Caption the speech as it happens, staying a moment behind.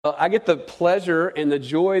I get the pleasure and the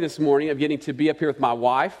joy this morning of getting to be up here with my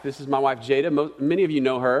wife. This is my wife, Jada. Many of you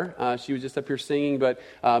know her. She was just up here singing, but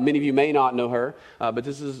many of you may not know her. But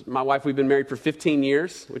this is my wife. We've been married for 15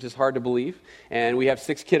 years, which is hard to believe. And we have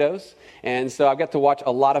 6 kiddos. And so I've got to watch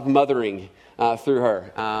a lot of mothering through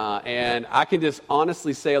her. And I can just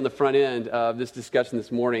honestly say on the front end of this discussion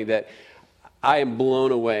this morning that I am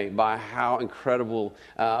blown away by how incredible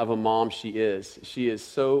of a mom she is. She is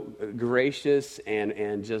so gracious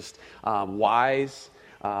and just wise.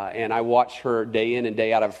 And I watch her day in and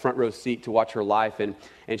day out. I have a front row seat to watch her life. And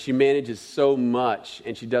she manages so much,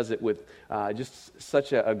 and she does it with just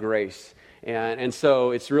such a grace. And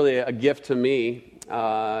so it's really a gift to me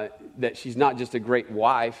that she's not just a great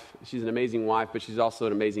wife. She's an amazing wife, but she's also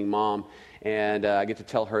an amazing mom. And I get to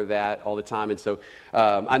tell her that all the time. And so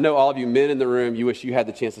I know all of you men in the room, you wish you had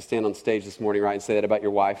the chance to stand on stage this morning, right, and say that about your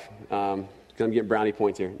wife. Because I'm getting brownie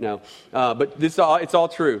points here. No. But it's all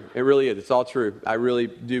true. It really is. It's all true. I really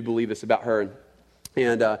do believe this about her.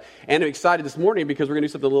 And I'm excited this morning because we're going to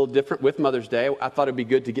do something a little different with Mother's Day. I thought it would be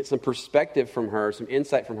good to get some perspective from her, some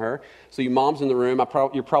insight from her. So you moms in the room,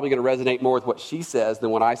 you're probably going to resonate more with what she says than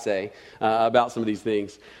what I say about some of these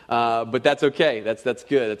things. But that's okay. That's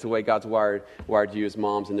good. That's the way God's wired you as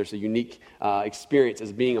moms. And there's a unique experience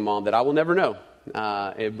as being a mom that I will never know.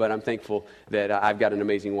 But I'm thankful that I've got an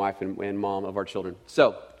amazing wife and mom of our children.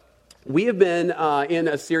 So we have been in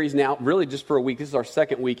a series now, really just for a week. This is our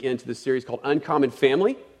second week into the series called Uncommon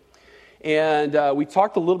Family. And we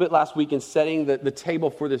talked a little bit last week in setting the table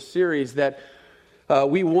for this series that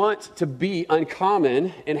we want to be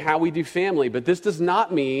uncommon in how we do family. But this does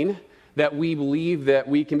not mean that we believe that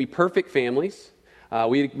we can be perfect families.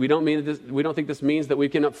 We don't think this means that we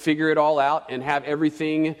can figure it all out and have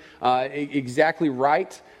everything exactly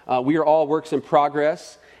right. We are all works in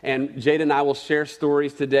progress. And Jada and I will share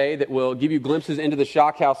stories today that will give you glimpses into the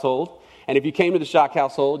Shock household. And if you came to the Shock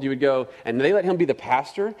household, you would go, and they let him be the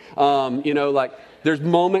pastor? There's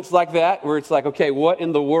moments like that where it's like, okay, what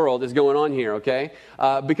in the world is going on here, okay?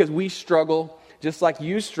 Because we struggle, just like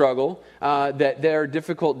you struggle, that there are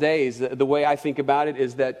difficult days. The way I think about it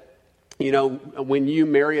is that, when you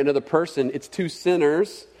marry another person, it's 2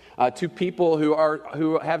 sinners, 2 people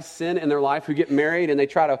who have sin in their life, who get married, and they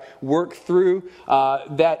try to work through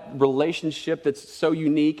that relationship that's so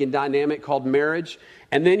unique and dynamic called marriage.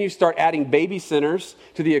 And then you start adding baby sinners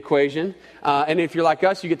to the equation. And if you're like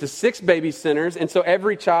us, you get to 6 baby sinners. And so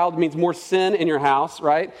every child means more sin in your house,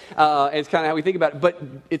 right? It's kind of how we think about it. But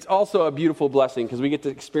it's also a beautiful blessing because we get to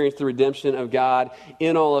experience the redemption of God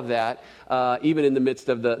in all of that, even in the midst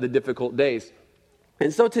of the difficult days.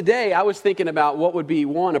 And so today I was thinking about what would be,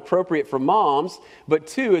 1, appropriate for moms, but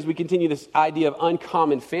 2, as we continue this idea of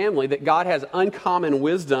uncommon family, that God has uncommon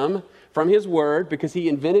wisdom from His Word because He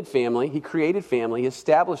invented family, He created family, He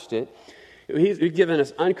established it. He's given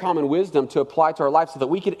us uncommon wisdom to apply to our life so that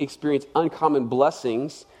we can experience uncommon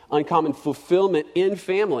blessings, uncommon fulfillment in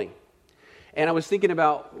family. And I was thinking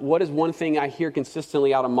about what is one thing I hear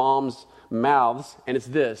consistently out of moms' mouths, and it's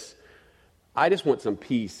this: I just want some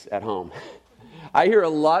peace at home. I hear a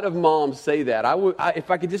lot of moms say that. If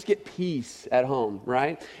I could just get peace at home,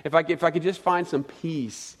 right? If I could just find some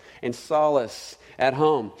peace and solace at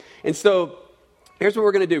home. And so here's what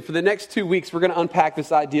we're going to do. For the next 2 weeks, we're going to unpack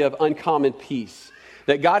this idea of uncommon peace.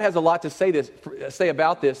 That God has a lot to say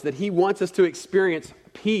about this, that He wants us to experience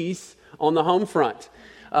peace on the home front.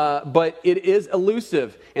 But it is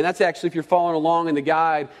elusive. And that's actually, if you're following along in the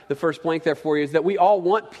guide, the first blank there for you is that we all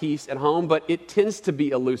want peace at home, but it tends to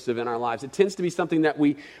be elusive in our lives. It tends to be something that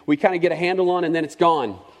we kind of get a handle on and then it's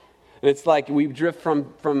gone. And it's like we drift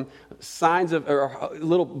from signs of, or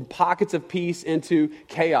little pockets of peace into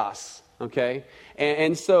chaos, okay?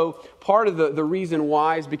 And so part of the reason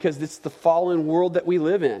why is because it's the fallen world that we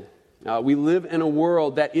live in. We live in a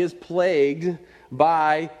world that is plagued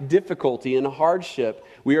by difficulty and hardship.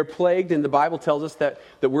 We are plagued, and the Bible tells us that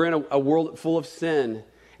we're in a world full of sin,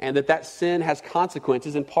 and that sin has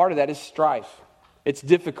consequences, and part of that is strife. It's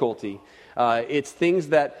difficulty. It's things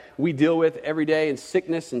that we deal with every day, and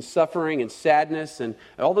sickness and suffering and sadness and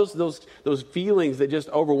all those feelings that just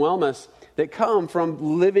overwhelm us that come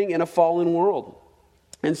from living in a fallen world.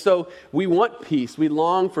 And so we want peace. We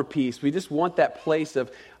long for peace. We just want that place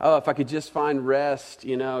of, if I could just find rest,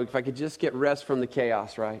 if I could just get rest from the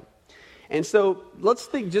chaos, right? And so let's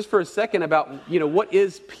think just for a second about, what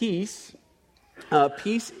is peace?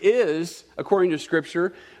 Peace is, according to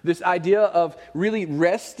Scripture, this idea of really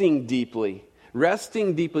resting deeply,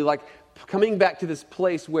 like coming back to this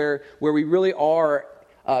place where we really are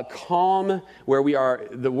calm, where we are,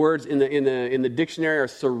 the words in the dictionary are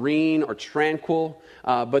serene or tranquil,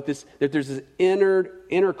 but that there's this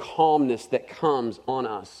inner calmness that comes on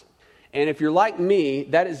us. And if you're like me,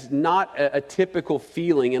 that is not a typical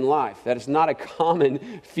feeling in life. That is not a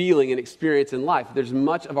common feeling and experience in life. There's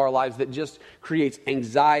much of our lives that just creates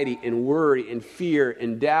anxiety and worry and fear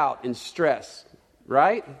and doubt and stress,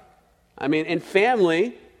 right? I mean, in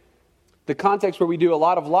family, the context where we do a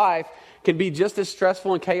lot of life can be just as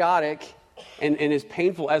stressful and chaotic and as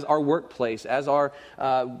painful as our workplace, as our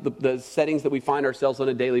the settings that we find ourselves on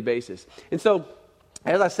a daily basis. And so,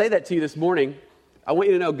 as I say that to you this morning, I want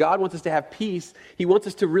you to know God wants us to have peace. He wants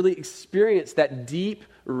us to really experience that deep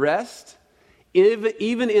rest,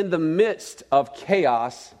 even in the midst of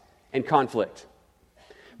chaos and conflict.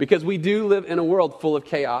 Because we do live in a world full of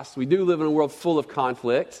chaos. We do live in a world full of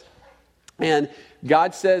conflict. And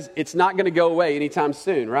God says it's not going to go away anytime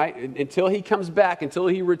soon, right? Until He comes back, until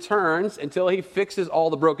He returns, until He fixes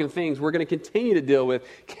all the broken things, we're going to continue to deal with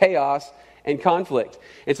chaos and conflict.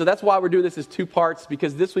 And so that's why we're doing this as two parts,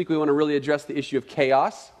 because this week we want to really address the issue of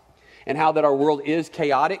chaos and how that our world is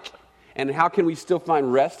chaotic and how can we still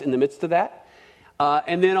find rest in the midst of that.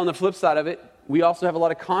 And then on the flip side of it, we also have a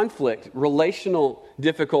lot of conflict, relational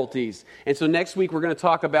difficulties. And so next week we're going to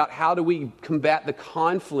talk about how do we combat the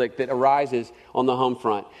conflict that arises on the home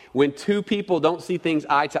front when two people don't see things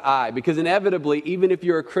eye to eye. Because inevitably, even if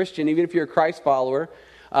you're a Christian, even if you're a Christ follower,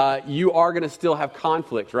 you are going to still have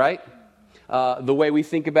conflict, right? The way we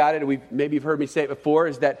think about it, maybe you've heard me say it before,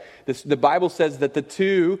 is that the Bible says that the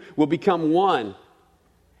two will become one.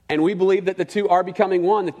 And we believe that the two are becoming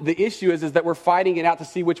one. The issue is that we're fighting it out to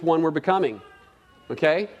see which one we're becoming.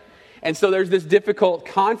 Okay? And so there's this difficult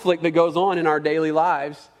conflict that goes on in our daily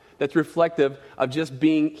lives that's reflective of just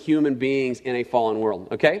being human beings in a fallen world.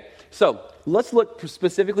 Okay? So let's look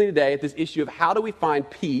specifically today at this issue of how do we find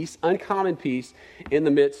peace, uncommon peace, in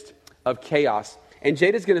the midst of chaos. And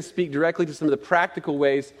Jada's going to speak directly to some of the practical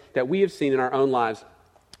ways that we have seen in our own lives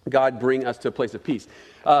God bring us to a place of peace.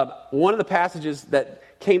 One of the passages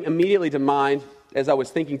that came immediately to mind as I was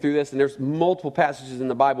thinking through this, and there's multiple passages in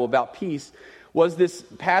the Bible about peace, was this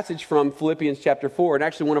passage from Philippians chapter 4. And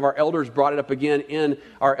actually one of our elders brought it up again in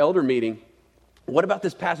our elder meeting. What about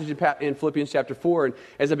this passage in Philippians chapter 4? And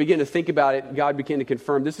as I began to think about it, God began to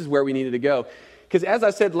confirm this is where we needed to go. Because as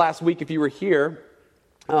I said last week, if you were here,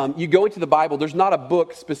 you go into the Bible, there's not a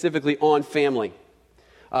book specifically on family.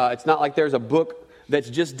 It's not like there's a book that's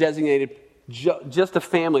just designated just a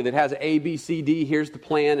family that has A, B, C, D. Here's the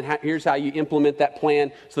plan, and here's how you implement that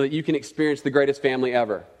plan so that you can experience the greatest family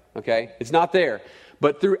ever. Okay? It's not there.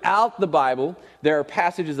 But throughout the Bible, there are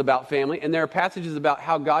passages about family, and there are passages about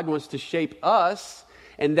how God wants to shape us,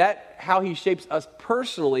 and that how He shapes us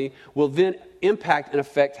personally will then impact and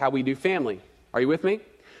affect how we do family. Are you with me?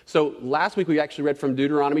 So last week we actually read from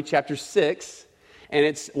Deuteronomy chapter 6, and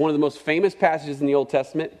it's one of the most famous passages in the Old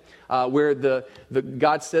Testament where the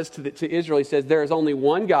God says to Israel, He says, there is only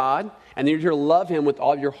one God, and you're to love Him with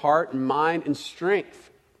all your heart and mind and strength.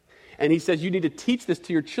 And He says you need to teach this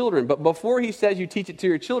to your children. But before He says you teach it to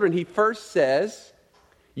your children, He first says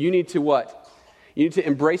you need to what? You need to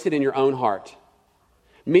embrace it in your own heart.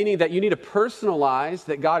 Meaning that you need to personalize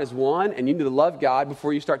that God is one, and you need to love God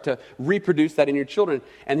before you start to reproduce that in your children.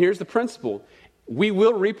 And here's the principle. We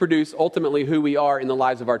will reproduce ultimately who we are in the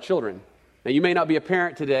lives of our children. Now, you may not be a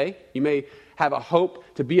parent today. You may have a hope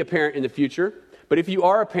to be a parent in the future. But if you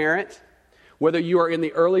are a parent, whether you are in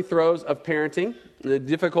the early throes of parenting, the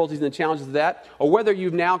difficulties and the challenges of that, or whether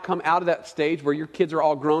you've now come out of that stage where your kids are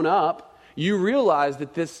all grown up, you realize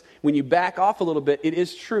that this, when you back off a little bit, it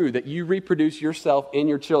is true that you reproduce yourself in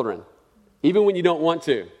your children, even when you don't want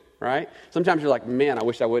to, right? Sometimes you're like, man, I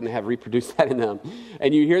wish I wouldn't have reproduced that in them.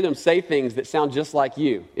 And you hear them say things that sound just like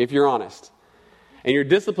you, if you're honest. And you're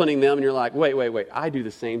disciplining them, and you're like, wait, I do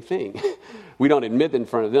the same thing. We don't admit it in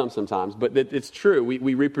front of them sometimes, but it's true.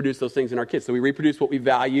 We reproduce those things in our kids. So we reproduce what we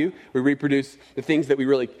value. We reproduce the things that we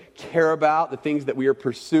really care about, the things that we are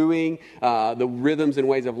pursuing, the rhythms and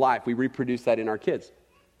ways of life. We reproduce that in our kids.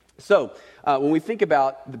 So when we think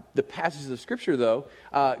about the passages of Scripture, though,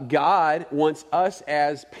 God wants us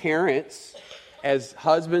as parents, as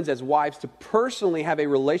husbands, as wives, to personally have a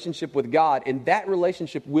relationship with God, and that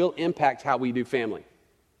relationship will impact how we do family.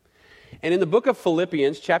 And in the book of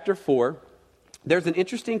Philippians, chapter 4, there's an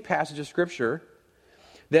interesting passage of Scripture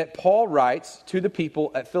that Paul writes to the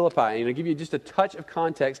people at Philippi. And I'll give you just a touch of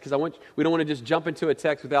context, because we don't want to just jump into a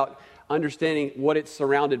text without understanding what it's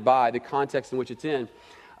surrounded by, the context in which it's in.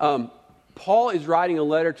 Paul is writing a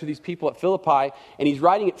letter to these people at Philippi, and he's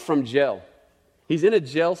writing it from jail. He's in a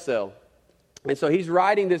jail cell. And so he's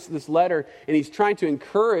writing this letter, and he's trying to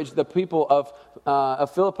encourage the people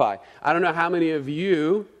of Philippi. I don't know how many of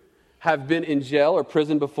you have been in jail or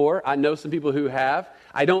prison before. I know some people who have.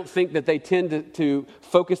 I don't think that they tend to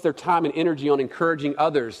focus their time and energy on encouraging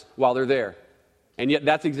others while they're there. And yet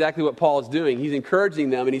that's exactly what Paul is doing. He's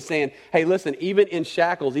encouraging them, and he's saying, hey, listen, even in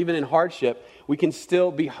shackles, even in hardship, we can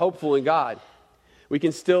still be hopeful in God. We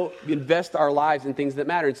can still invest our lives in things that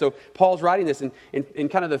matter. And so Paul's writing this, and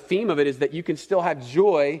kind of the theme of it is that you can still have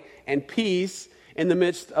joy and peace in the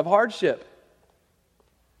midst of hardship.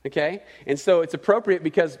 Okay? And so it's appropriate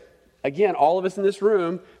because, again, all of us in this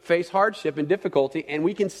room face hardship and difficulty, and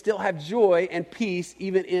we can still have joy and peace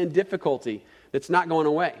even in difficulty that's not going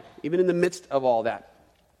away, even in the midst of all that.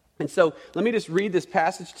 And so let me just read this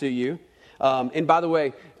passage to you. And by the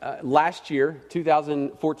way, last year,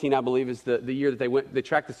 2014, I believe, is the year that they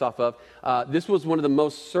tracked this off of. This was one of the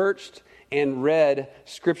most searched and read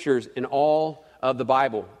scriptures in all of the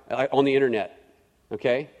Bible on the internet,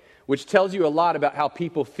 okay? Which tells you a lot about how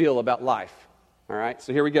people feel about life, all right?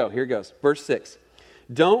 So here we go. Here it goes. Verse 6.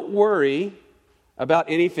 Don't worry about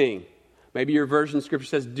anything. Maybe your version of scripture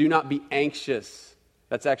says, do not be anxious.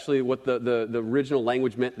 That's actually what the original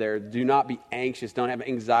language meant there. Do not be anxious. Don't have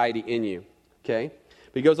anxiety in you. Okay?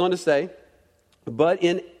 But he goes on to say, but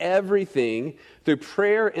in everything, through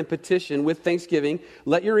prayer and petition with thanksgiving,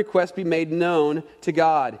 let your requests be made known to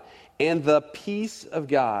God. And the peace of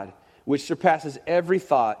God, which surpasses every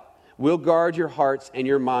thought, will guard your hearts and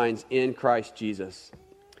your minds in Christ Jesus.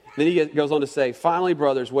 Then he goes on to say, finally,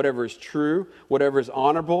 brothers, whatever is true, whatever is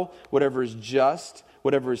honorable, whatever is just,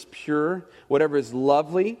 whatever is pure, whatever is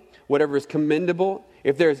lovely, whatever is commendable,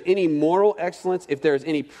 if there is any moral excellence, if there is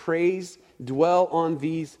any praise, dwell on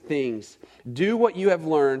these things. Do what you have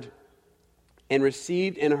learned and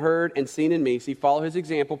received and heard and seen in me. See, follow his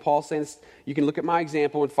example. Paul's saying you can look at my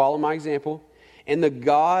example and follow my example. And the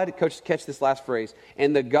God, catch this last phrase,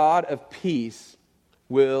 and the God of peace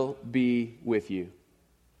will be with you.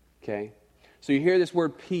 Okay? So you hear this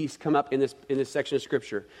word peace come up in this section of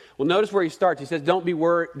Scripture. Well, notice where he starts. He says, don't be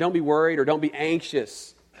worried or don't be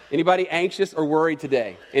anxious. Anybody anxious or worried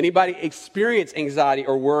today? Anybody experience anxiety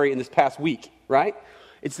or worry in this past week, right?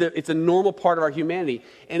 It's a normal part of our humanity.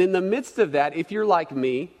 And in the midst of that, if you're like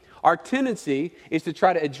me, our tendency is to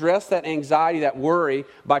try to address that anxiety, that worry,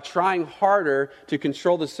 by trying harder to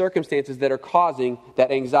control the circumstances that are causing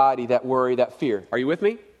that anxiety, that worry, that fear. Are you with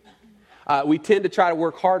me? We tend to try to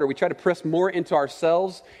work harder. We try to press more into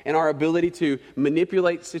ourselves and our ability to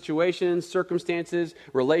manipulate situations, circumstances,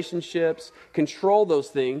 relationships, control those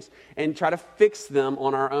things, and try to fix them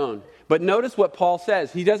on our own. But notice what Paul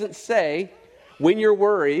says. He doesn't say, when you're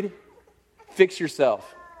worried, fix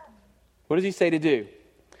yourself. What does he say to do?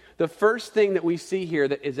 The first thing that we see here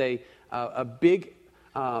that is a big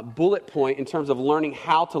bullet point in terms of learning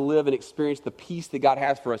how to live and experience the peace that God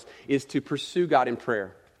has for us is to pursue God in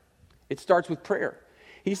prayer. It starts with prayer.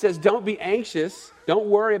 He says, don't be anxious, don't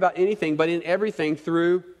worry about anything, but in everything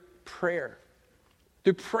through prayer.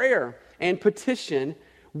 Through prayer and petition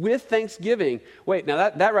with thanksgiving. Wait, now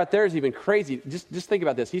that right there is even crazy. Just think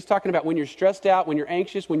about this. He's talking about when you're stressed out, when you're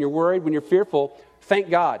anxious, when you're worried, when you're fearful, thank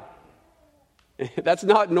God. That's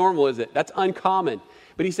not normal, is it? That's uncommon.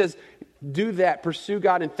 But he says, do that, pursue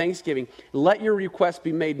God in thanksgiving. Let your requests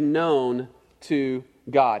be made known to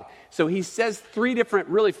God. So he says four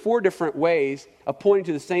different ways of pointing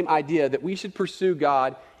to the same idea that we should pursue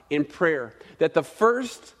God in prayer. That the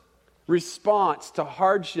first response to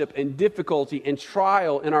hardship and difficulty and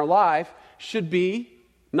trial in our life should be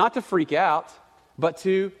not to freak out, but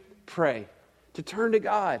to pray, to turn to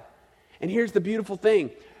God. And here's the beautiful thing.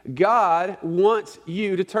 God wants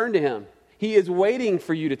you to turn to Him. He is waiting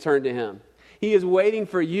for you to turn to Him. He is waiting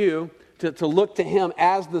for you to look to Him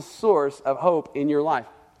as the source of hope in your life.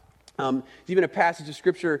 There's even a passage of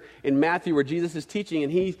Scripture in Matthew where Jesus is teaching,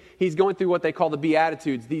 and he's going through what they call the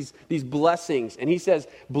Beatitudes, these blessings. And he says,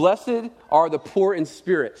 blessed are the poor in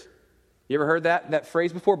spirit. You ever heard that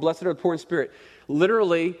phrase before? Blessed are the poor in spirit.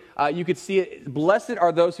 Literally, you could see it. Blessed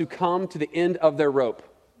are those who come to the end of their rope.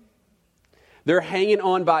 They're hanging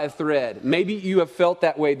on by a thread. Maybe you have felt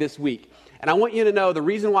that way this week. And I want you to know the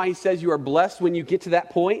reason why he says you are blessed when you get to that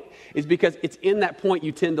point is because it's in that point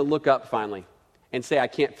you tend to look up finally and say, I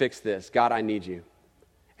can't fix this. God, I need you.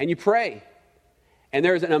 And you pray. And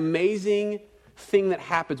there's an amazing thing that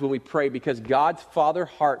happens when we pray because God's Father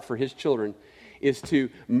heart for His children is to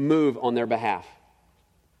move on their behalf.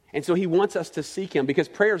 And so He wants us to seek Him because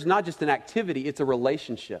prayer is not just an activity, it's a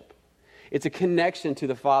relationship. It's a connection to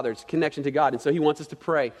the Father. It's a connection to God. And so He wants us to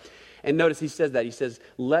pray. And notice He says that. He says,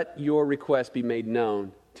 let your request be made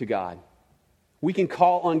known to God. We can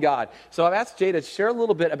call on God. So I've asked Jada to share a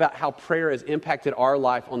little bit about how prayer has impacted our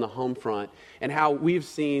life on the home front and how we've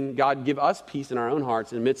seen God give us peace in our own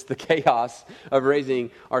hearts amidst the chaos of raising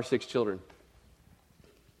our 6 children.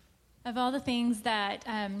 Of all the things that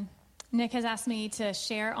Nick has asked me to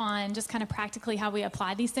share on just kind of practically how we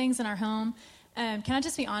apply these things in our home, can I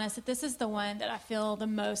just be honest that this is the one that I feel the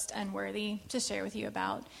most unworthy to share with you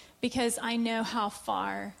about, because I know how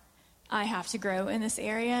far I have to grow in this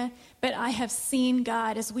area, but I have seen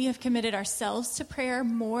God, as we have committed ourselves to prayer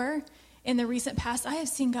more in the recent past, I have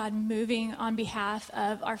seen God moving on behalf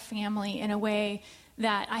of our family in a way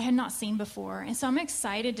that I had not seen before. And so I'm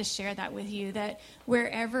excited to share that with you, that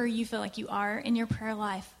wherever you feel like you are in your prayer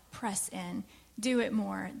life, press in. Do it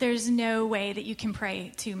more. There's no way that you can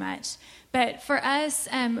pray too much. But for us,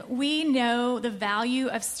 we know the value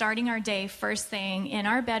of starting our day first thing in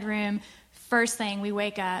our bedroom. First thing, we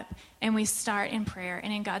wake up and we start in prayer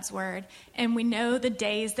and in God's word. And we know the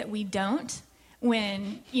days that we don't,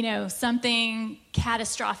 when, something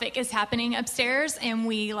catastrophic is happening upstairs and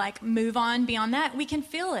we move on beyond that, we can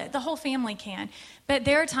feel it. The whole family can. But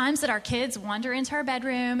there are times that our kids wander into our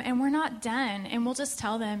bedroom and we're not done. And we'll just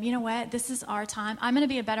tell them, you know what, this is our time. I'm going to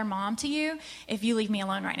be a better mom to you if you leave me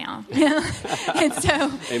alone right now. And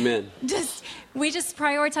so Amen. We just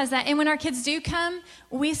prioritize that. And when our kids do come,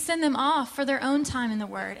 we send them off for their own time in the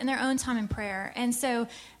word and their own time in prayer. And so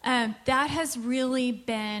that has really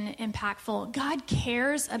been impactful. God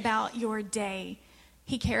cares about your day.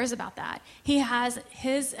 He cares about that. He has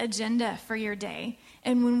his agenda for your day.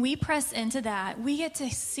 And when we press into that, we get to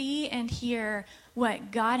see and hear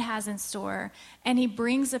what God has in store. And he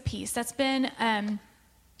brings a peace. That's been,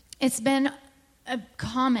 it's been a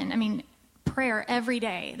common, prayer every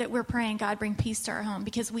day that we're praying, God, bring peace to our home,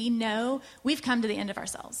 because we know we've come to the end of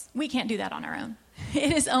ourselves. We can't do that on our own.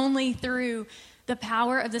 It is only through the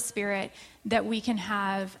power of the Spirit that we can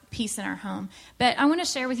have peace in our home. But I want to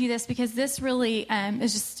share with you this because this really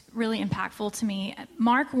is just really impactful to me.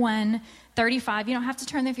 Mark 1:35. You don't have to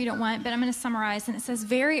turn there if you don't want, but I'm going to summarize. And it says,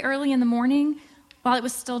 very early in the morning, while it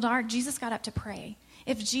was still dark, Jesus got up to pray.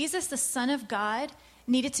 If Jesus, the Son of God,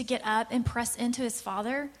 needed to get up and press into his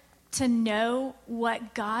Father to know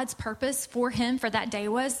what God's purpose for him for that day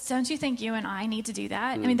was, don't you think you and I need to do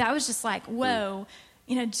that? That was just whoa.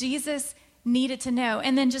 Jesus needed to know.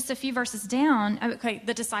 And then just a few verses down,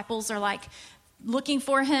 the disciples are looking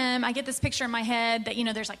for him. I get this picture in my head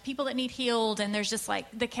that, there's people that need healed, and there's just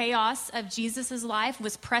the chaos of Jesus's life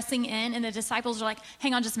was pressing in, and the disciples are like,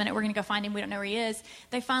 hang on just a minute, we're going to go find him. We don't know where he is.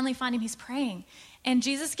 They finally find him. He's praying. And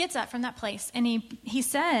Jesus gets up from that place, and he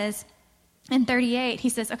says in 38, he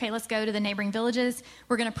says, okay, let's go to the neighboring villages.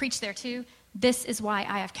 We're going to preach there too. This is why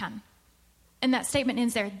I have come. And that statement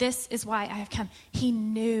ends there. This is why I have come. He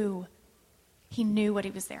knew what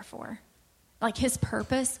he was there for. His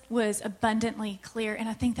purpose was abundantly clear. And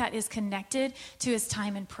I think that is connected to his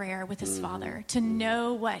time in prayer with his Father, to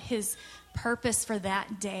know what his purpose for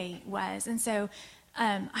that day was. And so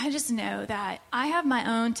I just know that I have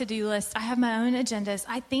my own to-do list. I have my own agendas.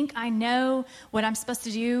 I think I know what I'm supposed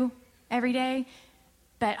to do every day,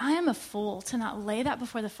 but I am a fool to not lay that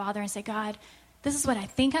before the Father and say, God, this is what I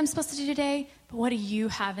think I'm supposed to do today, but what do you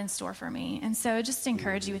have in store for me? And so just to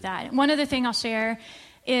encourage you with that. One other thing I'll share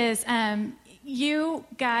is you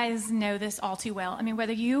guys know this all too well.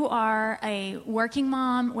 Whether you are a working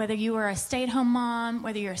mom, whether you are a stay-at-home mom,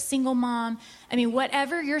 whether you're a single mom,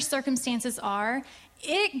 whatever your circumstances are,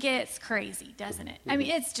 it gets crazy, doesn't it?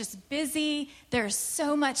 It's just busy. There's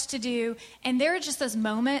so much to do. And there are just those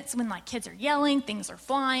moments when kids are yelling, things are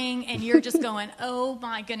flying, and you're just going, oh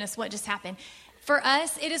my goodness, what just happened? For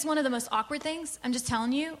us, it is one of the most awkward things. I'm just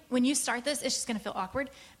telling you, when you start this, it's just going to feel awkward.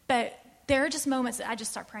 But there are just moments that I just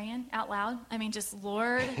start praying out loud.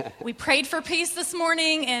 Lord, we prayed for peace this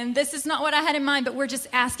morning, and this is not what I had in mind, but we're just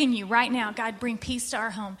asking you right now, God, bring peace to our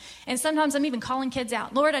home. And sometimes I'm even calling kids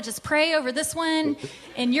out. Lord, I just pray over this one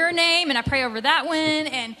in your name, and I pray over that one.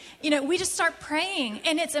 And, we just start praying.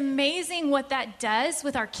 And it's amazing what that does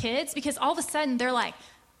with our kids, because all of a sudden they're like,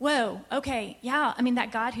 whoa, okay, yeah,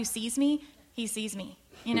 that God who sees me, he sees me,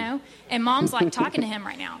 and mom's talking to him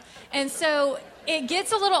right now. And so it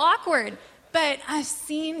gets a little awkward, but I've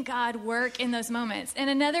seen God work in those moments. And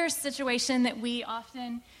another situation that we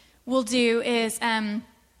often will do is,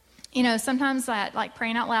 sometimes that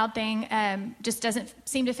praying out loud thing just doesn't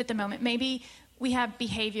seem to fit the moment. Maybe we have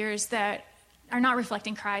behaviors that are not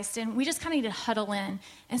reflecting Christ, and we just kind of need to huddle in.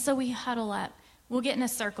 And so we huddle up. We'll get in a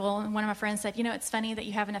circle, and one of my friends said, it's funny that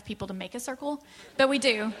you have enough people to make a circle, but we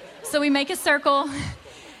do. So we make a circle,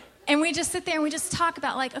 and we just sit there and we just talk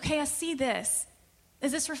about okay, I see this.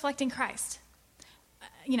 Is this reflecting Christ?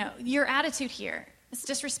 your attitude here, it's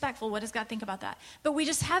disrespectful. What does God think about that? But we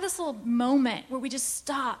just have this little moment where we just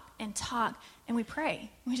stop and talk and we pray.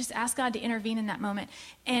 We just ask God to intervene in that moment.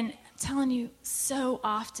 And I'm telling you, so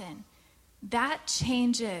often, that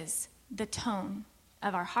changes the tone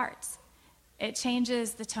of our hearts. It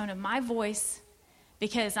changes the tone of my voice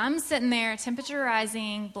because I'm sitting there, temperature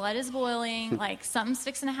rising, blood is boiling, like something's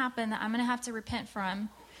fixing to happen that I'm going to have to repent from.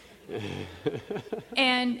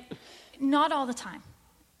 And not all the time.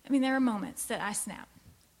 I mean, there are moments that I snap.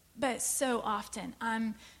 But so often,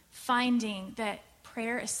 I'm finding that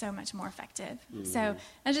prayer is so much more effective. Mm-hmm. So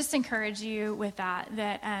I just encourage you with that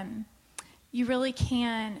you really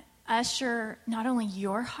can usher not only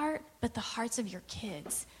your heart, but the hearts of your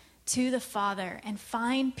kids to the Father and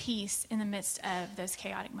find peace in the midst of those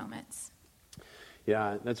chaotic moments.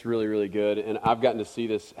 Yeah, that's really, really good. And I've gotten to see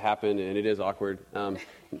this happen, and it is awkward.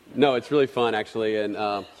 No, it's really fun, actually. And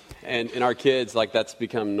our kids, like, that's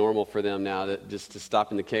become normal for them now, just to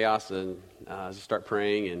stop in the chaos and start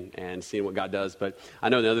praying and seeing what God does. But I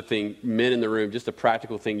know another thing, men in the room, just a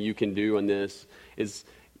practical thing you can do on this is,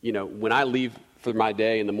 when I leave for my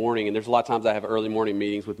day in the morning, and there's a lot of times I have early morning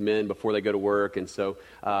meetings with men before they go to work, and so,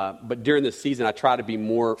 but during this season, I try to be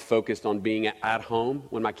more focused on being at home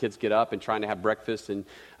when my kids get up and trying to have breakfast and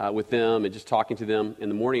with them and just talking to them in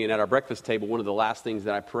the morning. And at our breakfast table, one of the last things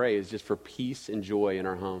that I pray is just for peace and joy in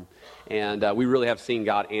our home. And we really have seen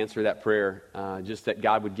God answer that prayer, just that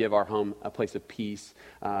God would give our home a place of peace.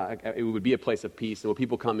 It would be a place of peace, and when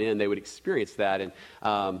people come in, they would experience that.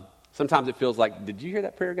 And sometimes it feels like, did you hear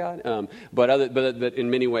that prayer, God? But in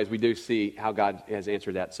many ways, we do see how God has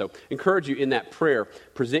answered that. So encourage you in that prayer.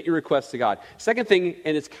 Present your requests to God. Second thing,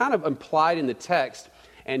 and it's kind of implied in the text,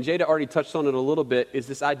 and Jada already touched on it a little bit, is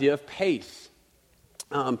this idea of pace.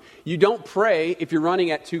 You don't pray if you're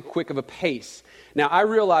running at too quick of a pace. Now, I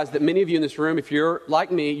realize that many of you in this room, if you're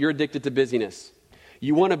like me, you're addicted to busyness.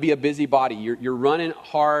 You want to be a busybody. You're running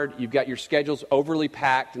hard. You've got your schedules overly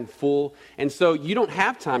packed and full. And so you don't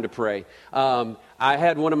have time to pray. I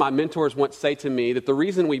had one of my mentors once say to me that the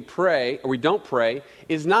reason we pray or we don't pray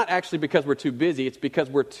is not actually because we're too busy. It's because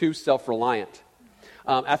we're too self-reliant.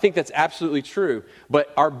 I think that's absolutely true.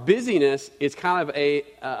 But our busyness is kind of a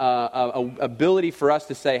ability for us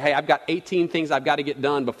to say, hey, I've got 18 things I've got to get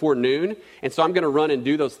done before noon, and so I'm going to run and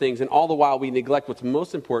do those things. And all the while we neglect what's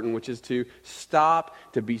most important, which is to stop,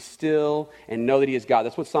 to be still, and know that He is God.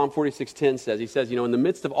 That's what Psalm 46:10 says. He says, in the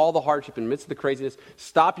midst of all the hardship, in the midst of the craziness,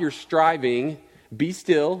 stop your striving, be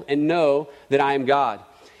still, and know that I am God.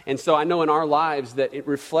 And so I know in our lives that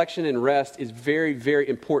reflection and rest is very, very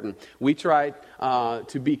important. We try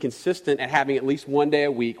to be consistent at having at least one day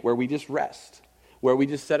a week where we just rest, where we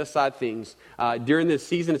just set aside things. During this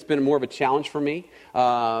season, it's been more of a challenge for me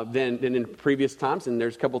than in previous times, and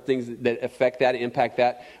there's a couple things that affect that, impact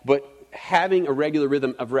that. But having a regular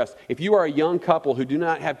rhythm of rest. If you are a young couple who do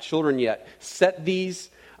not have children yet, set these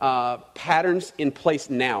patterns in place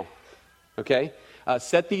now, okay?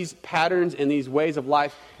 Set these patterns and these ways of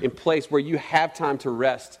life in place where you have time to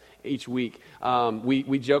rest each week.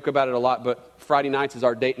 We joke about it a lot, but Friday nights is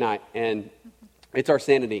our date night, and it's our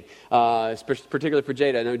sanity, particularly for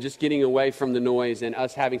Jada. Just getting away from the noise and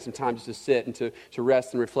us having some time just to sit and to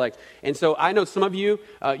rest and reflect. And so I know some of you,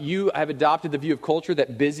 you have adopted the view of culture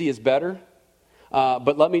that busy is better.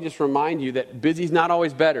 But let me just remind you that busy is not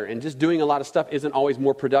always better, and just doing a lot of stuff isn't always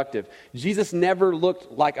more productive. Jesus never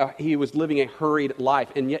looked like he was living a hurried life,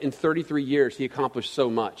 and yet in 33 years he accomplished so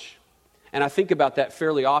much. And I think about that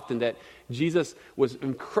fairly often, that Jesus was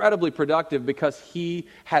incredibly productive because he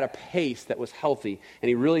had a pace that was healthy, and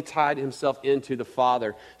he really tied himself into the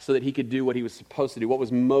Father so that he could do what he was supposed to do, what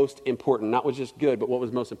was most important, not what was just good, but what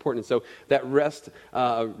was most important. So that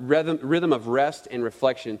rhythm of rest and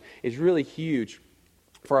reflection is really huge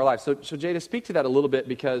for our lives. So Jada, speak to that a little bit,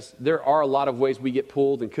 because there are a lot of ways we get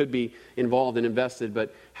pulled and could be involved and invested,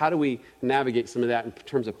 but how do we navigate some of that in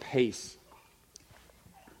terms of pace?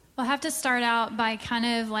 Well, I have to start out by kind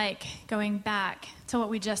of like going back to what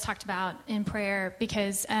we just talked about in prayer,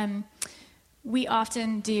 because we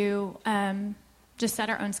often do just set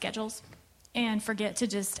our own schedules and forget to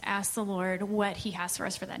just ask the Lord what he has for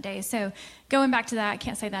us for that day. So going back to that, I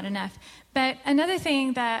can't say that enough. But another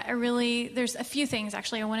thing that there's a few things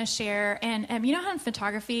actually I want to share. And you know how in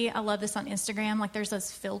photography, I love this on Instagram, like there's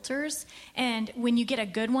those filters. And when you get a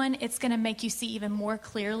good one, it's going to make you see even more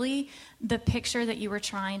clearly the picture that you were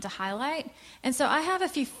trying to highlight. And so I have a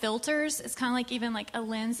few filters. It's kind of like even like a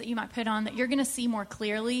lens that you might put on that you're going to see more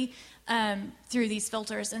clearly through these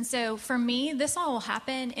filters. And so for me, this all will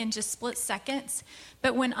happen in just split seconds.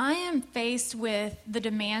 But when I am faced with the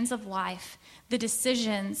demands of life the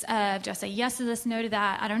decisions of, do I say yes to this, no to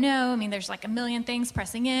that? I don't know. I mean, there's like a million things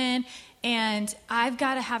pressing in, and I've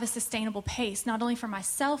got to have a sustainable pace, not only for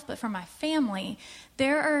myself, but for my family.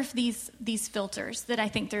 There are these filters that I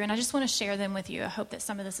think through, and I just want to share them with you. I hope that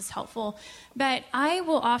some of this is helpful. But I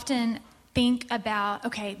will often think about,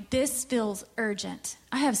 okay, this feels urgent.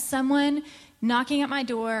 I have someone knocking at my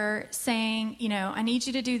door saying, I need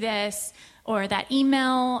you to do this, or that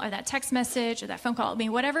email, or that text message, or that phone call. I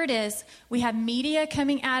mean, whatever it is, we have media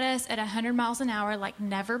coming at us at 100 miles an hour like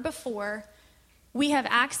never before. We have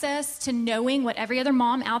access to knowing what every other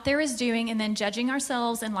mom out there is doing and then judging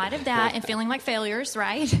ourselves in light of that and feeling like failures,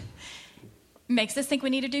 right? Makes us think we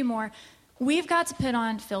need to do more. We've got to put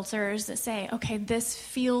on filters that say, okay, this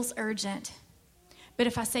feels urgent. But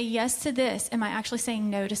if I say yes to this, am I actually saying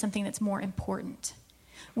no to something that's more important?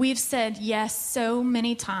 We've said yes so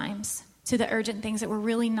many times to the urgent things that were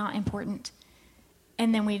really not important.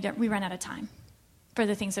 And then we run out of time for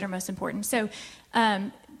the things that are most important. So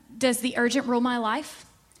does the urgent rule my life?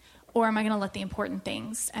 Or am I going to let the important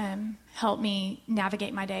things help me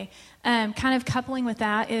navigate my day? Kind of coupling with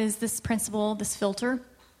that is this principle, this filter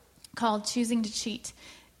called choosing to cheat.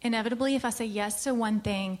 Inevitably, if I say yes to one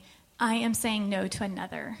thing, I am saying no to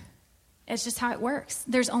another. It's just how it works.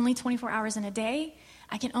 There's only 24 hours in a day.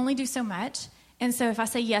 I can only do so much. And so if I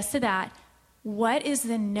say yes to that, what is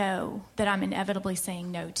the no that I'm inevitably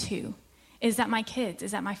saying no to? Is that my kids?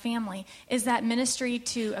 Is that my family? Is that ministry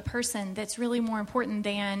to a person that's really more important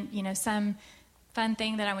than, some fun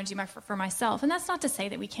thing that I want to do for myself? And that's not to say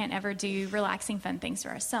that we can't ever do relaxing, fun things for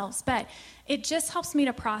ourselves, but it just helps me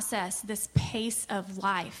to process this pace of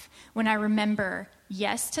life when I remember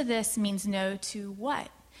yes to this means no to what?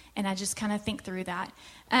 And I just kind of think through that.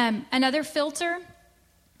 Another filter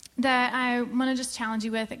that I want to just challenge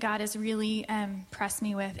you with, that God has really pressed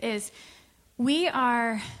me with, is we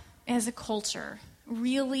are, as a culture,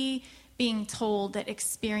 really being told that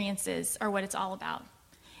experiences are what it's all about.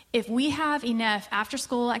 If we have enough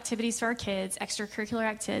after-school activities for our kids, extracurricular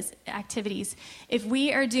activities, if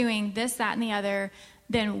we are doing this, that, and the other,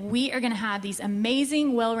 then we are going to have these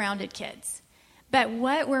amazing, well-rounded kids. But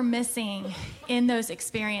what we're missing in those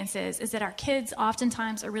experiences is that our kids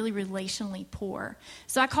oftentimes are really relationally poor.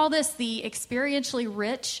 So I call this the experientially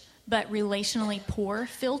rich but relationally poor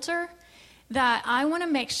filter, that I want to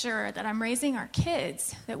make sure that I'm raising our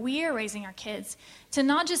kids, that we are raising our kids to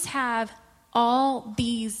not just have all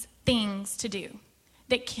these things to do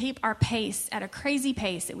that keep our pace at a crazy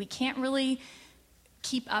pace that we can't really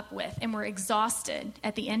keep up with, and we're exhausted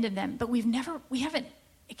at the end of them, but we haven't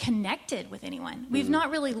connected with anyone. We've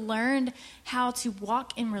not really learned how to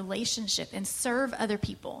walk in relationship and serve other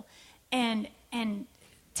people and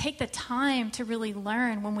take the time to really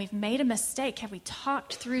learn when we've made a mistake. Have we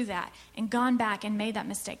talked through that and gone back and made that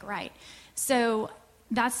mistake right? So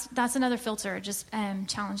that's another filter, just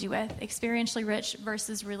challenge you with, experientially rich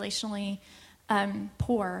versus relationally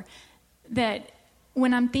poor. That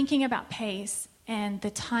when I'm thinking about pace and the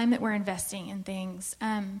time that we're investing in things,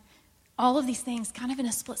 all of these things kind of in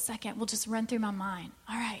a split second will just run through my mind.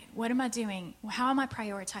 All right, what am I doing? How am I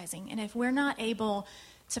prioritizing? And if we're not able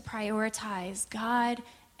to prioritize God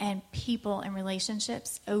and people and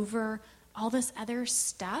relationships over all this other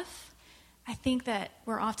stuff, I think that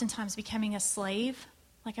we're oftentimes becoming a slave,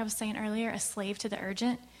 like I was saying earlier, a slave to the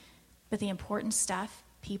urgent, but the important stuff,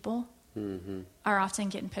 people, are often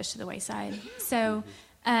getting pushed to the wayside. So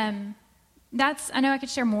I know I could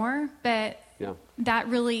share more, but that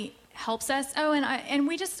really helps us. Oh, and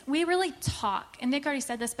we really talk. And Nick already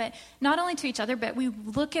said this, but not only to each other, but we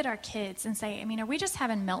look at our kids and say, are we just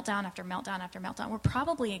having meltdown after meltdown after meltdown? We're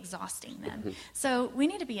probably exhausting them. So we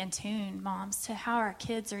need to be in tune, moms, to how our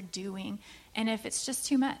kids are doing. And if it's just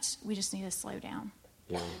too much, we just need to slow down.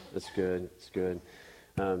 Yeah, that's good. It's good.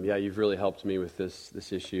 You've really helped me with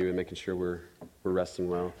this issue and making sure we're resting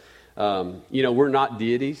well. We're not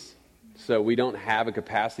deities. So we don't have a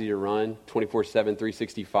capacity to run 24/7,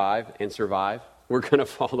 365 and survive. We're going to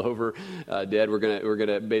fall over dead. We're going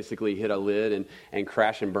to basically hit a lid and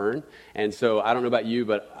crash and burn. And so I don't know about you,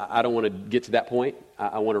 but I don't want to get to that point.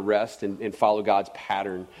 I want to rest and follow God's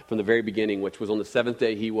pattern from the very beginning, which was on the seventh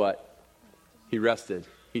day, He rested.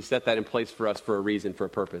 He set that in place for us for a reason, for a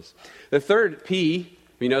purpose. The third P,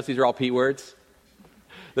 you notice these are all P words?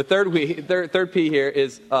 The third P here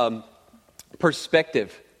is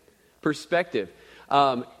perspective. Perspective.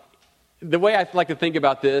 The way I like to think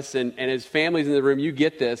about this, and as families in the room, you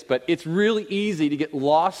get this, but it's really easy to get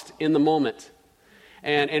lost in the moment.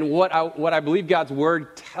 And what I believe God's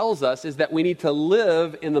word tells us is that we need to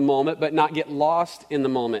live in the moment, but not get lost in the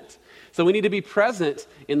moment. So we need to be present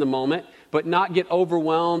in the moment, but not get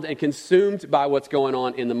overwhelmed and consumed by what's going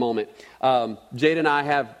on in the moment. Jada and I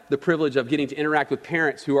have the privilege of getting to interact with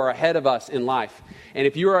parents who are ahead of us in life. And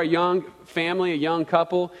if you are a young family, a young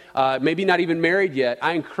couple, maybe not even married yet,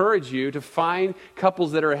 I encourage you to find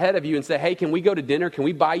couples that are ahead of you and say, hey, can we go to dinner? Can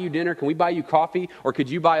we buy you dinner? Can we buy you coffee? Or could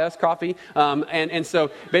you buy us coffee? And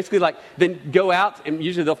so basically then go out, and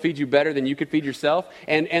usually they'll feed you better than you could feed yourself.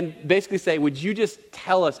 And basically say, would you just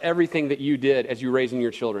tell us everything that you did as you raising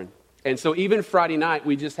your children? And so even Friday night,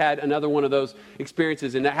 we just had another one of those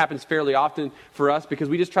experiences, and that happens fairly often for us because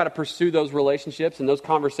we just try to pursue those relationships and those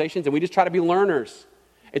conversations, and we just try to be learners.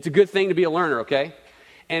 It's a good thing to be a learner, okay?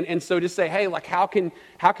 And so just say, hey, how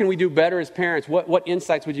can we do better as parents? What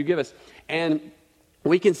insights would you give us? And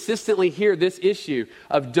we consistently hear this issue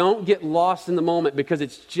of don't get lost in the moment because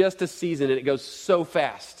it's just a season and it goes so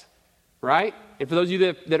fast, right? And for those of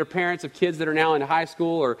you that are parents of kids that are now in high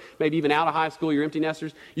school or maybe even out of high school, you're empty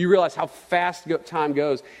nesters, you realize how fast time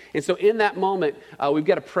goes. And so in that moment, we've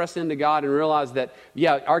got to press into God and realize that,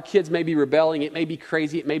 yeah, our kids may be rebelling, it may be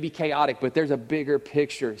crazy, it may be chaotic, but there's a bigger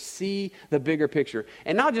picture. See the bigger picture.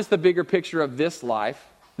 And not just the bigger picture of this life,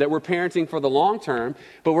 that we're parenting for the long term,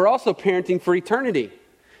 but we're also parenting for eternity.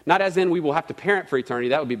 Not as in we will have to parent for eternity.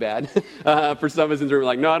 That would be bad for some of us in the room.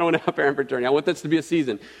 Like, no, I don't want to parent for eternity. I want this to be a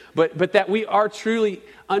season. But that we are truly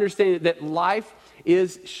understanding that life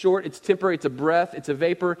is short, it's temporary, it's a breath, it's a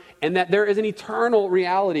vapor, and that there is an eternal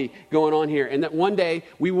reality going on here. And that one day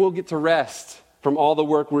we will get to rest from all the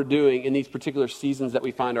work we're doing in these particular seasons that we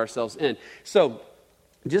find ourselves in. So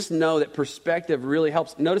just know that perspective really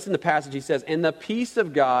helps. Notice in the passage he says, and the peace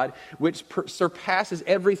of God, which surpasses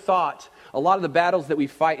every thought. A lot of the battles that we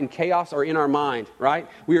fight in chaos are in our mind, right?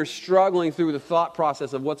 We are struggling through the thought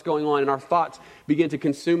process of what's going on, and our thoughts begin to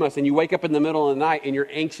consume us. And you wake up in the middle of the night, and you're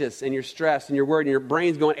anxious, and you're stressed, and you're worried, and your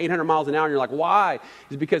brain's going 800 miles an hour, and you're like, why?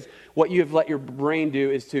 It's because what you have let your brain do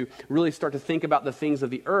is to really start to think about the things of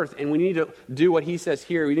the earth. And we need to do what he says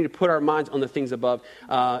here. We need to put our minds on the things above.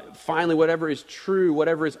 Finally, whatever is true,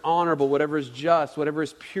 whatever is honorable, whatever is just, whatever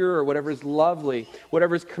is pure, whatever is lovely,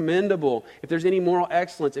 whatever is commendable, if there's any moral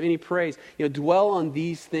excellence, if any praise, dwell on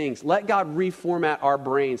these things. Let God reformat our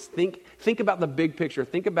brains. Think about the big picture.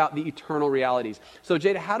 Think about the eternal realities. So,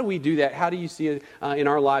 Jada, how do we do that? How do you see it in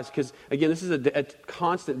our lives? Because, again, this is a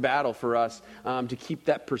constant battle for us to keep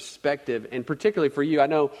that perspective. And particularly for you, I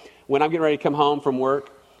know when I'm getting ready to come home from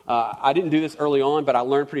work, I didn't do this early on, but I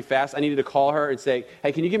learned pretty fast. I needed to call her and say,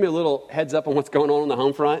 hey, can you give me a little heads up on what's going on the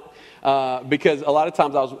home front? Because a lot of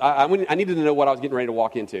times I needed to know what I was getting ready to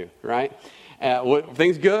walk into, right?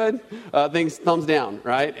 Things good, things thumbs down,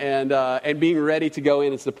 right? And being ready to go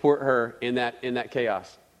in and support her in that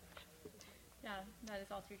chaos. Yeah, that is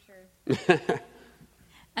all too true.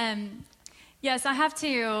 Yes, I have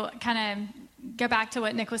to kind of go back to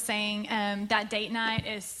what Nick was saying. That date night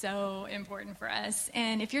is so important for us.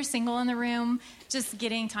 And if you're single in the room, just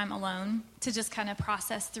getting time alone to just kind of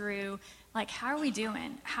process through, like, how are we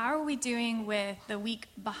doing? How are we doing with the week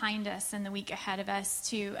behind us and the week ahead of us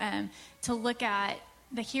to look at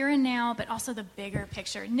the here and now, but also the bigger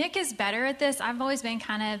picture. Nick is better at this. I've always been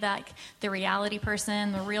kind of like the reality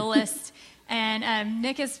person, the realist. And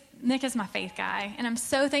Nick is my faith guy, and I'm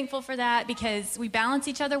so thankful for that because we balance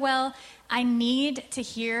each other well. I need to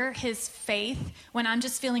hear his faith when I'm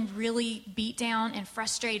just feeling really beat down and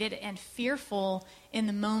frustrated and fearful in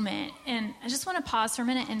the moment. And I just want to pause for a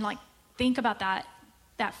minute and think about that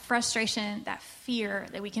frustration, that fear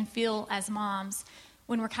that we can feel as moms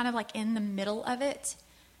when we're kind of in the middle of it.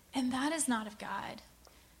 And that is not of God.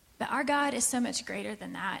 But our God is so much greater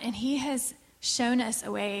than that, and he has shown us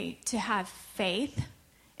a way to have faith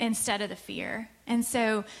instead of the fear. And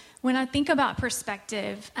so when I think about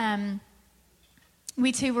perspective,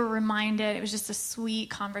 we too were reminded, it was just a sweet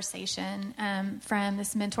conversation from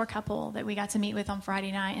this mentor couple that we got to meet with on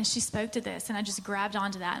Friday night. And she spoke to this, and I just grabbed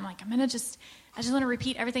onto that. I'm like, I just want to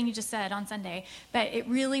repeat everything you just said on Sunday. But it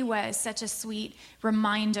really was such a sweet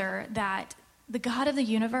reminder that the God of the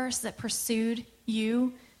universe that pursued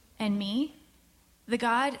you and me, the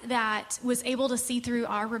God that was able to see through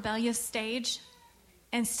our rebellious stage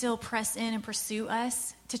and still press in and pursue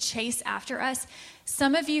us, to chase after us.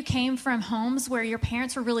 Some of you came from homes where your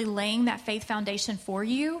parents were really laying that faith foundation for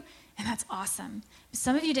you, and that's awesome.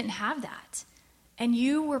 Some of you didn't have that, and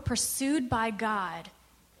you were pursued by God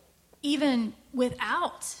even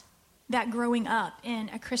without that growing up in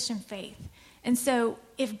a Christian faith. And so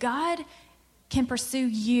if God can pursue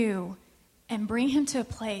you and bring him to a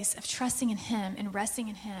place of trusting in him and resting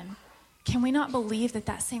in him, can we not believe that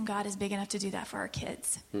that same God is big enough to do that for our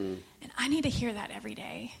kids? And I need to hear that every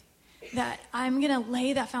day. that I'm going to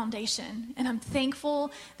lay that foundation. And I'm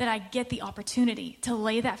thankful that I get the opportunity to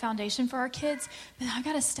lay that foundation for our kids. But I've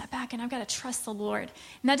got to step back and I've got to trust the Lord.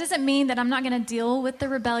 And that doesn't mean that I'm not going to deal with the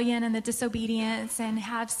rebellion and the disobedience and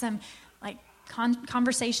have some like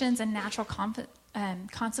conversations and natural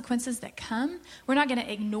consequences that come. We're not going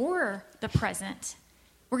to ignore the present.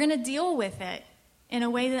 We're going to deal with it in a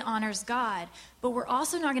way that honors God, but we're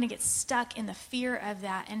also not going to get stuck in the fear of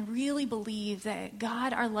that and really believe that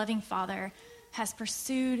God, our loving Father, has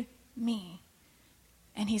pursued me,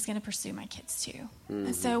 and he's going to pursue my kids too. Mm-hmm.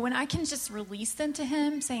 And so when I can just release them to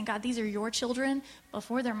him, saying, God, these are your children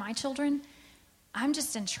before they're my children, I'm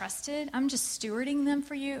just entrusted, I'm just stewarding them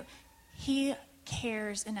for you. He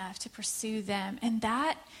cares enough to pursue them, and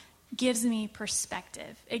that gives me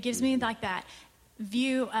perspective. It gives me like that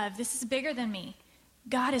view of this is bigger than me.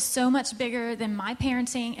 God is so much bigger than my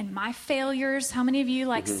parenting and my failures. How many of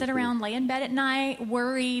you sit around, lay in bed at night,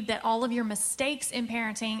 worried that all of your mistakes in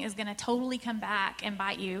parenting is going to totally come back and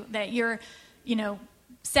bite you, that you're,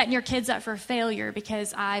 setting your kids up for failure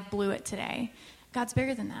because I blew it today? God's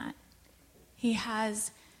bigger than that. He has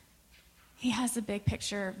the big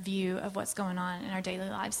picture view of what's going on in our daily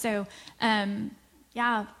lives. So,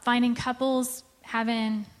 finding couples,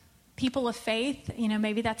 having people of faith,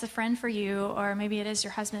 maybe that's a friend for you, or maybe it is your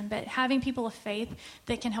husband, but having people of faith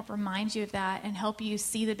that can help remind you of that and help you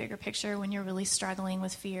see the bigger picture when you're really struggling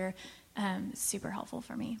with fear, super helpful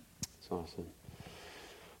for me. That's awesome.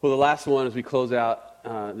 Well, the last one as we close out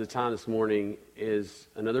the time this morning is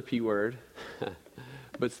another P word,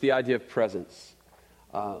 but it's the idea of presence.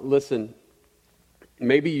 Listen,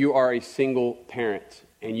 maybe you are a single parent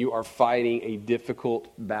and you are fighting a difficult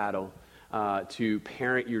battle to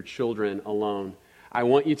parent your children alone. I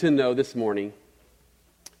want you to know this morning,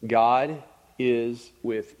 God is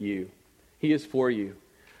with you. He is for you.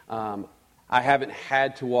 I haven't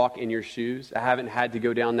had to walk in your shoes. I haven't had to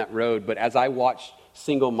go down that road. But as I watch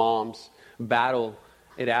single moms battle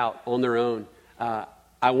it out on their own,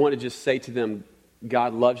 I want to just say to them,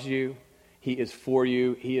 God loves you. He is for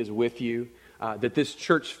you. He is with you. That this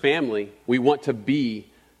church family, we want to be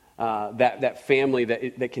that family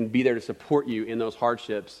that can be there to support you in those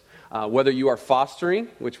hardships. Whether you are fostering,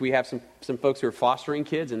 which we have some folks who are fostering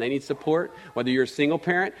kids and they need support, whether you're a single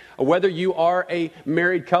parent, or whether you are a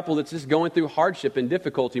married couple that's just going through hardship and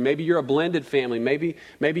difficulty. Maybe you're a blended family.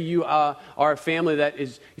 Maybe you are a family that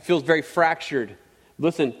feels very fractured.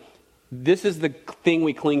 Listen, this is the thing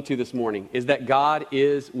we cling to this morning, is that God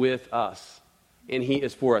is with us. And he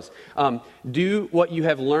is for us. Do what you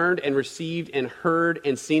have learned and received and heard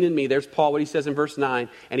and seen in me. There's Paul, what he says in verse 9.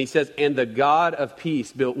 And he says, and the God of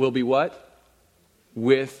peace will be what?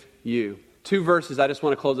 With you. 2 verses I just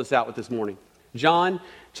want to close us out with this morning. John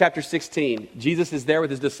chapter 16. Jesus is there with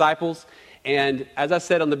his disciples. And as I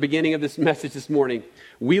said on the beginning of this message this morning,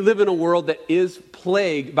 we live in a world that is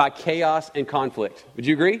plagued by chaos and conflict. Would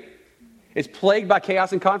you agree? It's plagued by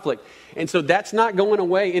chaos and conflict. And so that's not going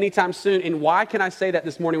away anytime soon. And why can I say that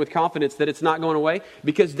this morning with confidence that it's not going away?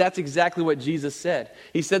 Because that's exactly what Jesus said.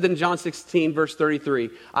 He said that in John 16, verse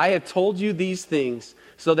 33, I have told you these things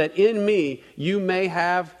so that in me you may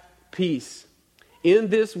have peace. In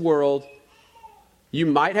this world, you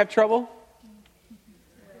might have trouble.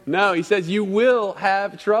 No, he says you will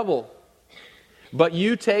have trouble. But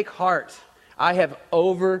you take heart. I have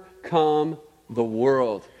overcome the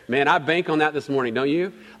world. Man, I bank on that this morning, don't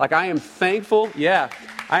you? I am thankful. Yeah,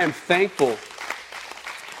 I am thankful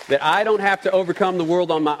that I don't have to overcome the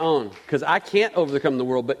world on my own, because I can't overcome the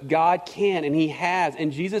world, but God can, and he has.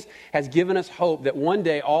 And Jesus has given us hope that one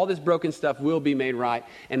day all this broken stuff will be made right.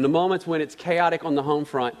 And the moments when it's chaotic on the home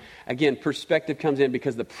front, again, perspective comes in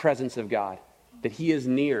because the presence of God, that he is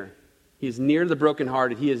near. He is near to the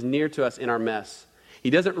brokenhearted. He is near to us in our mess. He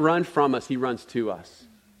doesn't run from us. He runs to us.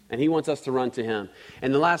 And he wants us to run to him.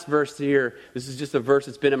 And the last verse here, this is just a verse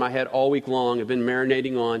that's been in my head all week long. I've been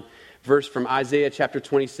marinating on. Verse from Isaiah chapter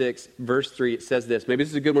 26, verse 3. It says this. Maybe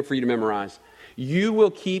this is a good one for you to memorize. You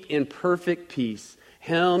will keep in perfect peace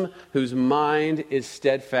him whose mind is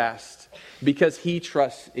steadfast, because he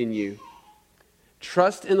trusts in you.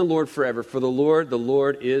 Trust in the Lord forever, for the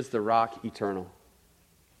Lord is the rock eternal.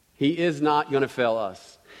 He is not going to fail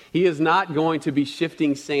us. He is not going to be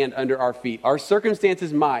shifting sand under our feet. Our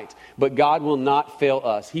circumstances might, but God will not fail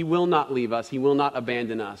us. He will not leave us. He will not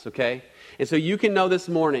abandon us, okay? And so you can know this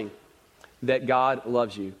morning that God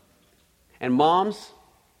loves you. And moms,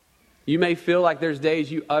 you may feel like there's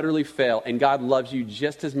days you utterly fail, and God loves you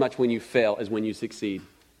just as much when you fail as when you succeed.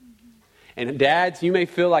 And dads, you may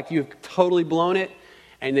feel like you've totally blown it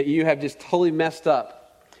and that you have just totally messed up.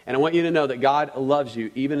 And I want you to know that God loves you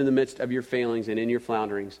even in the midst of your failings and in your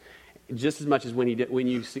flounderings. just as much as when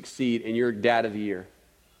you succeed and you're Dad of the Year.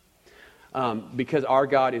 Because our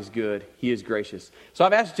God is good. He is gracious. So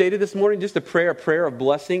I've asked Jada this morning just to pray a prayer of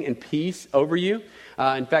blessing and peace over you.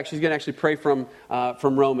 In fact, she's going to actually pray from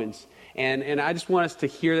Romans. And I just want us to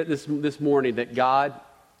hear that this morning that God,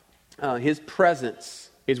 His presence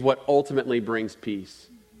is what ultimately brings peace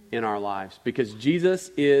in our lives. Because Jesus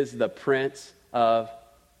is the Prince of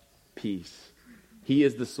Peace. He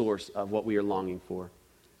is the source of what we are longing for.